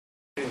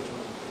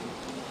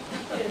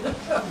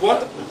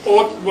What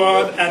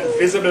outward and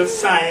visible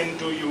sign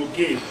do you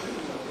give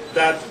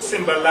that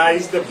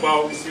symbolize the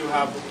vows you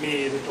have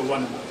made to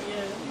one another?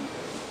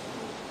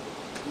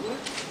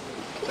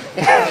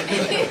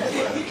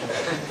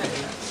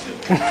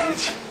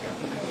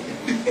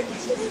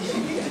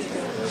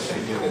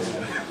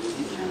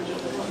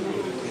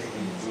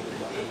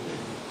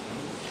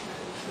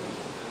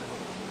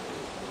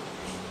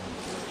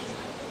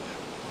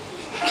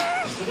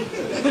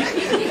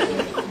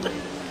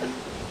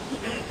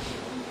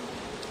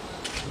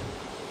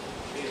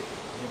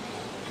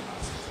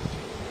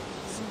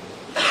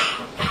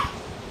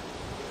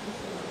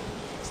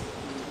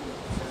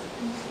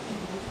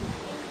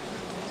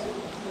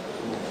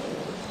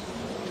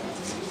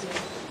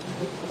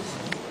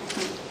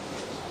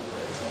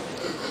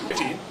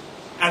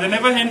 And the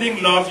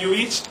never-ending love you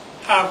each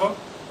have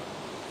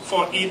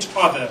for each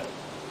other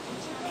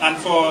and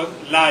for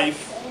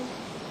life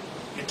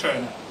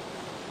eternal.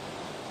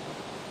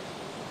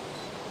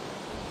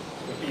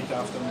 Repeat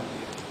after me.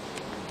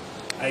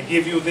 I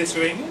give you this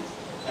ring.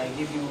 I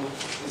give you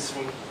this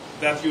ring.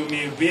 That you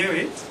may wear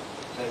it.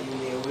 That you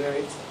may wear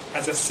it.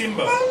 As a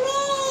symbol.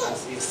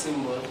 As a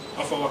symbol.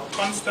 Of our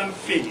constant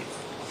faith.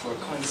 Of our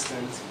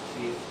constant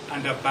faith.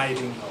 And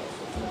abiding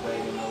love. And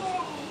abiding love.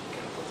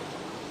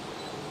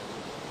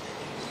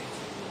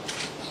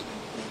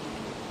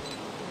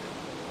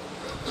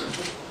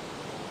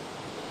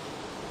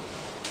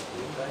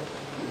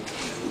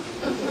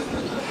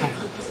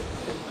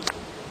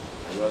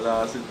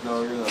 Wala sit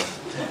now, you know.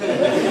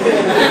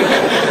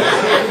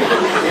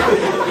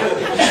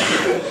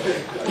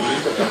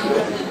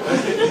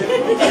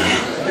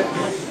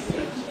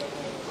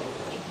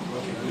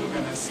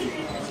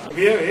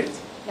 Wear it.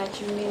 That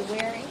you may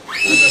wear it.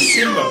 As a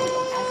symbol.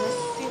 As a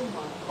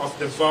symbol. Of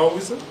the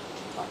vows. Of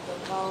the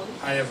vows.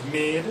 I have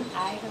made.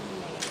 I have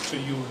made. To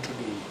you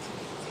today.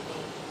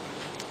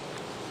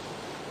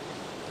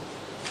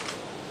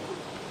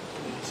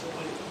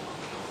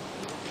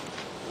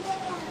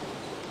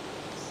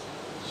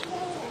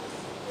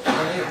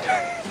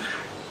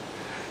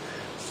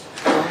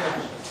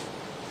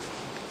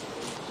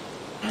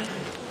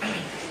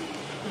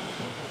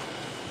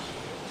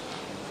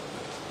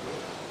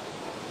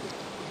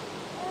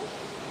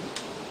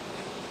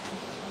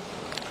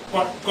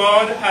 What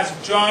God has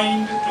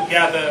joined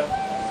together,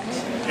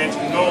 let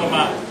no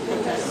man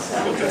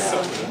put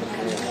asunder.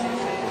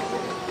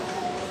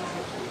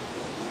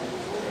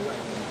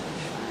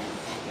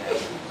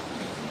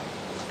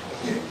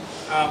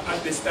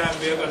 At this time,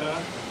 we are going to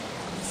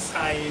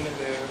sign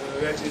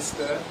the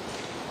register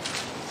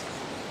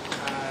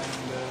and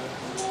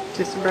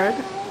just bread.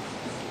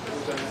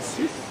 we're going to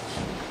see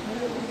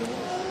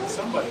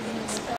somebody.